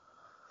to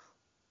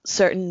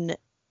certain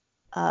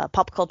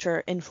pop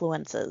culture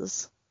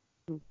influences.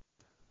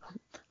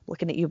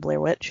 Looking at you, Blair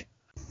Witch.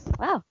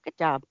 Wow, good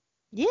job.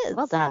 Yes.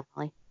 Well done,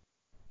 Holly.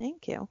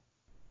 Thank you.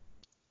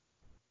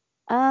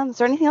 Is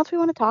there anything else we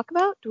want to talk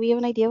about? Do we have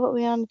an idea what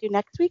we want to do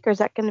next week, or is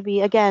that going to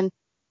be, again,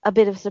 a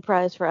bit of a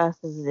surprise for us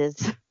as it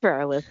is for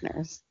our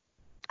listeners?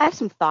 I have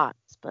some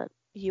thoughts, but...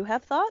 You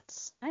have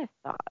thoughts? I have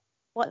thoughts.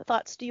 What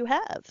thoughts do you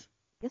have?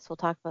 I guess we'll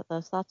talk about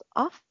those thoughts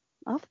off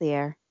the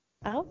air.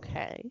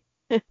 Okay.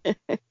 But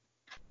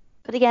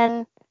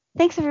again,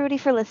 thanks everybody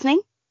for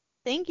listening.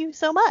 Thank you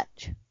so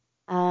much.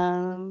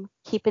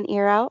 Keep an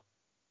ear out.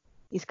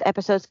 These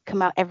episodes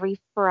come out every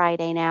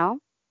Friday now.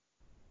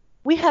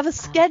 We have a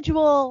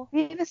schedule.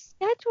 We have a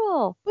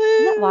schedule. Woo!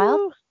 Isn't that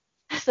wild?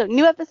 So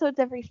new episodes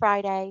every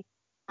Friday.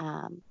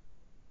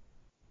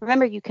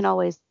 Remember, you can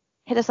always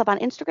hit us up on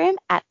Instagram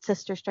at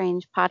Sister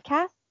Strange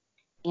Podcast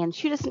and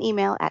shoot us an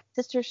email at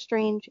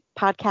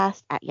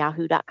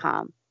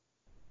sisterstrangepodcast@yahoo.com.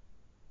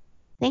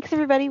 Thanks,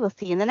 everybody. We'll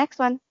see you in the next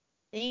one.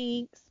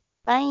 Thanks.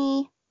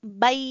 Bye.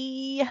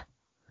 Bye.